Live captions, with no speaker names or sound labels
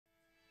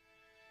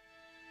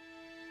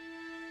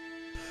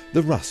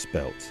the Rust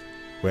Belt,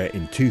 where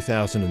in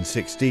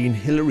 2016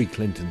 Hillary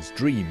Clinton's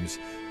dreams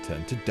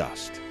turned to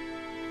dust.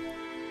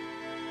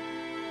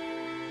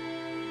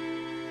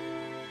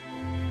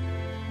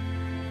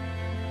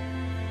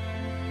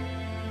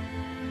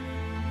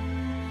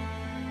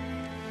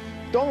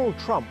 Donald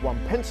Trump won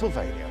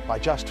Pennsylvania by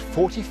just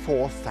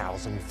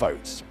 44,000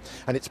 votes,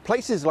 and it's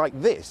places like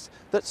this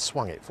that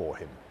swung it for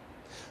him.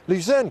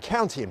 Luzerne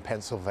County in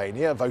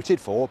Pennsylvania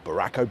voted for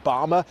Barack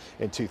Obama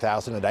in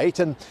 2008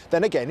 and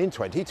then again in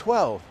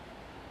 2012.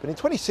 But in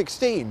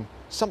 2016,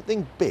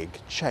 something big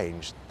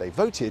changed. They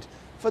voted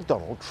for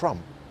Donald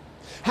Trump.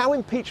 How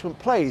impeachment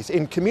plays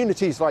in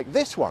communities like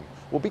this one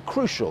will be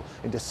crucial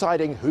in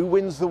deciding who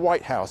wins the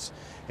White House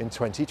in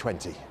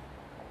 2020.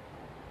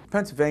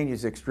 Pennsylvania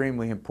is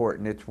extremely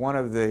important. It's one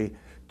of the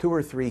 2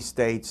 or 3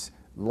 states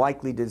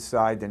likely to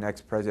decide the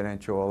next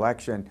presidential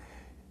election.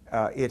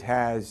 It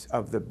has,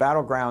 of the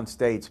battleground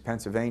states,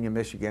 Pennsylvania,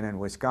 Michigan, and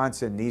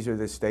Wisconsin, these are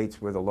the states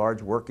with a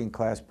large working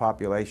class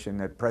population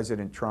that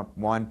President Trump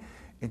won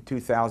in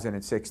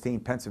 2016.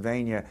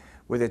 Pennsylvania,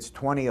 with its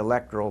 20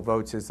 electoral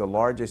votes, is the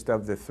largest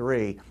of the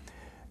 3.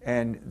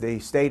 And the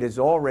state has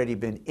already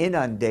been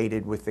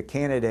inundated with the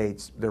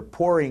candidates. They're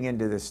pouring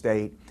into the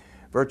state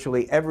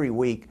virtually every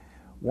week.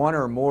 One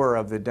or more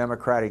of the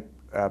Democratic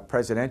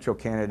presidential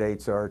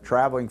candidates are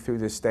traveling through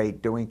the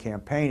state doing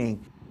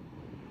campaigning.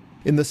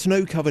 In the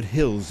snow-covered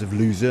hills of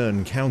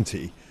Luzerne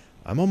County,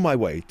 I'm on my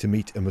way to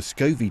meet a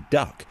Muscovy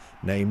duck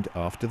named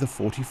after the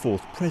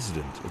 44th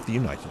President of the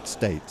United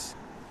States.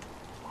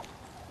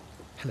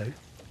 Hello.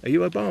 Are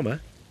you Obama?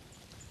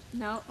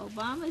 No,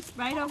 Obama's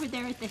right over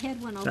there at the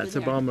head one over there. That's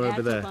Obama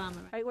over there.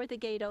 Obama, right where the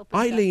gate opens.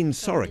 Eileen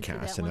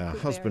Sorokas and her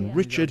husband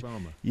Richard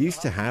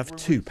used to have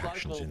 2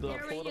 passions in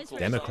life: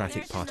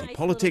 Democratic Party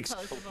politics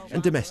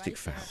and domestic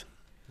fowl.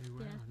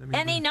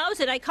 And he knows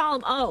it. I call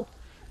him O.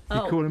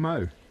 You call him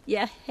O?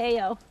 Yeah,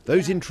 hey O.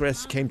 Those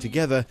interests came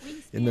together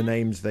in the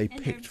names they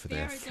picked for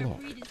their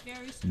flock.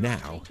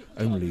 Now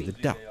only the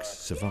ducks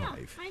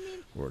survive,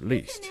 or at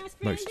least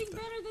most of them.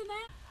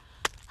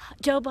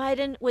 Joe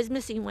Biden was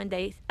missing one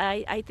day.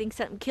 I think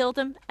something killed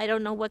him. I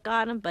don't know what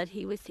got him, but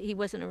he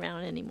wasn't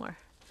around anymore.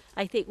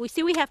 I think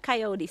we have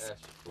coyotes.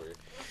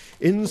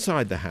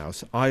 Inside the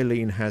house,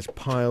 Eileen has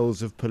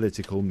piles of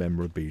political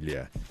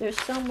memorabilia. There's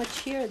so much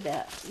here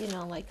that,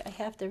 like I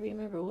have to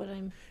remember what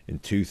I'm... In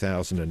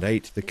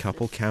 2008, the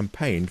couple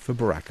campaigned for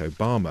Barack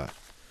Obama.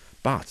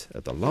 But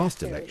at the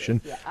last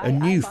election, a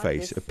new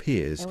face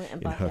appears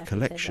in her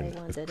collection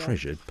of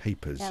treasured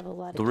papers.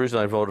 The reason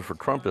I voted for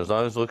Trump is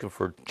I was looking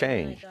for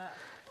change.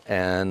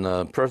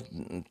 And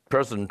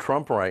President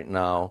Trump right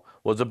now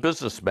was a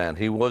businessman.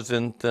 He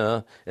wasn't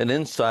an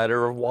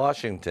insider of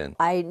Washington.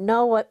 I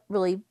know what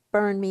really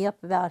burned me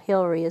up about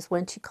Hillary is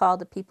when she called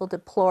the people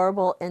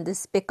deplorable and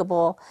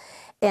despicable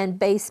and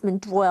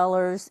basement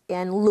dwellers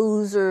and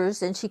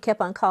losers, and she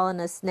kept on calling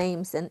us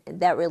names, and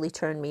that really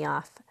turned me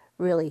off,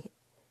 really.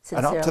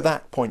 Sincerely. And up to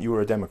that point, you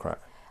were a Democrat?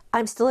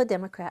 I'm still a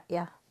Democrat,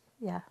 yeah.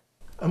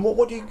 And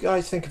what do you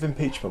guys think of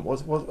impeachment?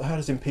 How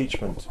does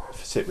impeachment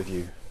sit with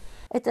you?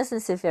 It doesn't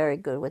sit very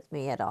good with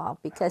me at all,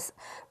 because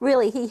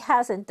really he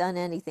hasn't done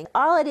anything.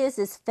 All it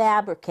is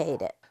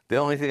fabricated. The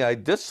only thing I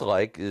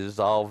dislike is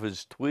all of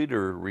his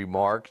Twitter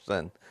remarks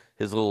and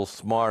his little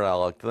smart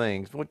aleck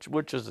things,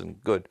 which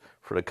isn't good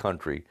for the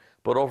country.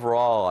 But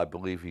overall, I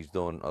believe he's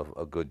doing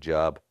a good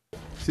job.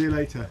 See you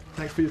later.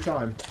 Thanks for your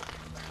time.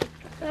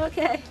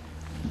 Okay.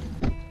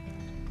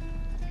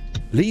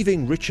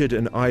 Leaving Richard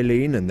and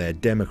Eileen and their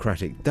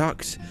Democratic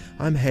ducks,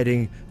 I'm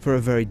heading for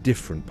a very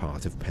different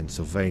part of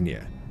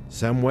Pennsylvania.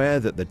 Somewhere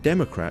that the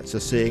Democrats are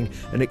seeing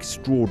an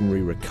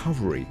extraordinary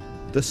recovery: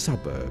 the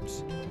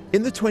suburbs.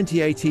 In the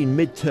 2018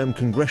 midterm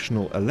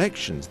congressional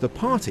elections, the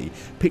party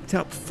picked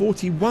up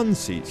 41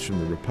 seats from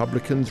the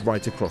Republicans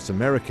right across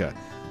America.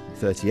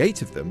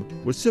 38 of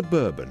them were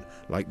suburban,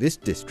 like this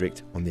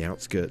district on the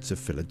outskirts of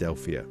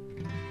Philadelphia.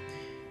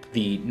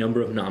 The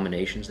number of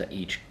nominations that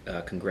each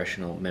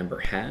congressional member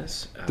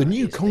has. The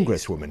new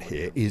congresswoman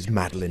here is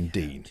Madeleine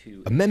Dean,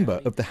 a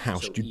member of the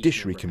House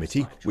Judiciary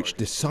Committee, which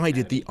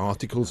decided the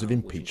articles of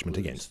impeachment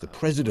against the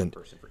president.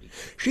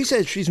 She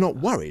says she's not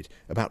worried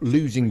about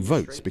losing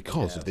votes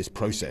because of this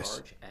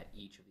process.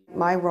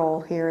 My role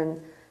here in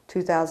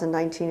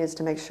 2019 is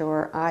to make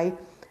sure I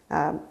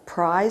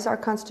prize our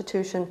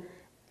Constitution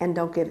and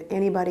don't give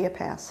anybody a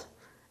pass.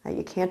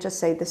 You can't just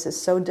say this is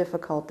so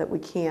difficult that we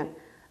can't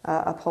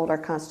uphold our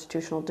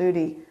constitutional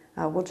duty.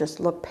 We'll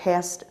just look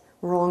past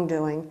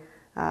wrongdoing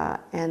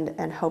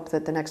and hope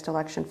that the next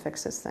election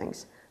fixes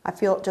things. I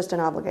feel just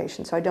an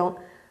obligation, so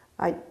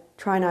I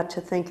try not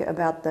to think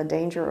about the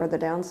danger or the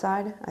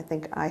downside. I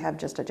think I have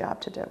just a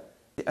job to do.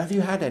 Have you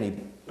had any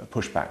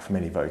pushback from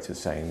any voters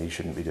saying you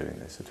shouldn't be doing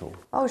this at all?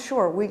 Oh,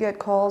 sure. We get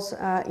calls,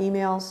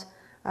 emails,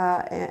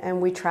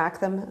 and we track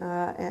them.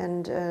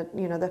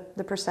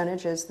 The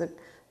percentage is that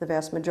the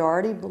vast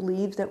majority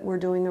believe that we're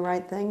doing the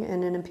right thing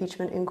in an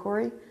impeachment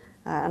inquiry.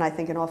 And I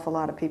think an awful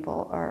lot of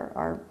people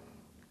are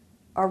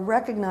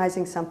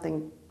recognizing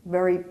something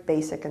very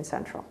basic and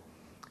central.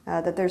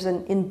 that there's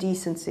an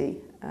indecency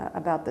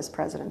about this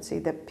presidency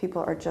that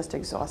people are just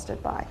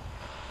exhausted by.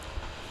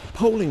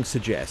 Polling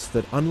suggests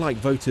that unlike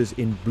voters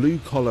in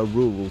blue-collar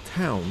rural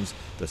towns,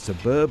 the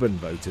suburban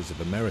voters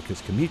of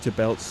America's commuter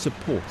belts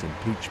support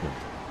impeachment.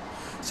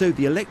 So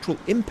the electoral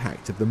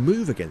impact of the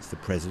move against the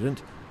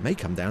president may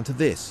come down to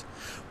this: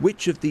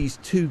 which of these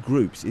two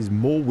groups is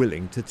more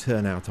willing to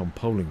turn out on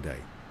polling day?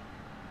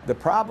 The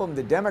problem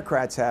the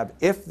Democrats have,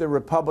 if the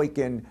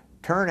Republican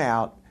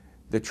turnout,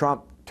 the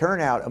Trump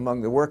turnout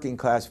among the working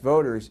class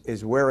voters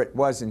is where it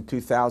was in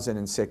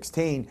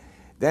 2016,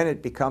 then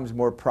it becomes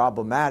more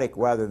problematic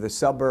whether the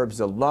suburbs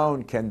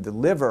alone can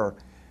deliver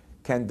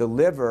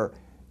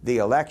the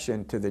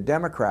election to the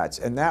Democrats,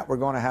 and that we're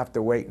going to have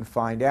to wait and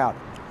find out.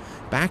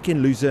 Back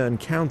in Luzerne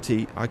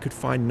County, I could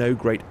find no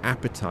great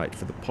appetite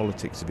for the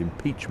politics of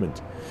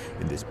impeachment.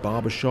 In this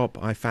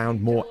barbershop, I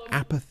found more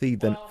apathy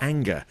than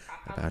anger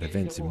about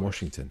events in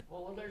Washington.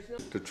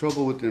 The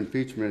trouble with the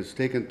impeachment is it's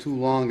taken too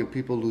long and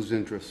people lose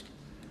interest.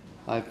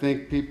 I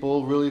think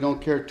people really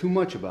don't care too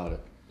much about it,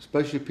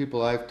 especially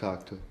people I've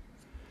talked to.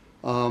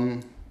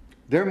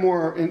 They're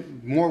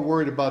more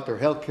worried about their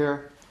health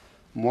care,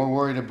 more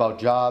worried about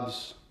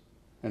jobs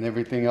and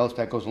everything else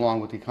that goes along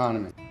with the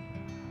economy.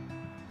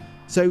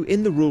 So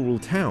in the rural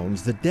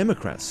towns, the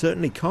Democrats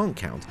certainly can't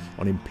count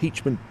on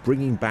impeachment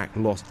bringing back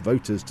lost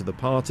voters to the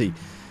party.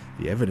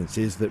 The evidence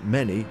is that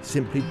many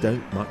simply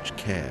don't much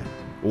care.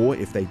 Or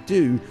if they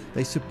do,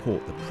 they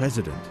support the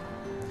president.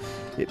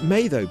 It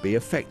may, though, be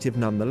effective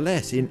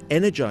nonetheless in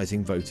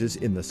energizing voters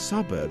in the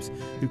suburbs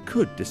who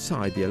could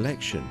decide the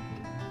election.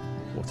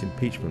 What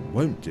impeachment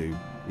won't do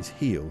is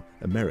heal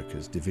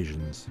America's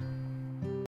divisions.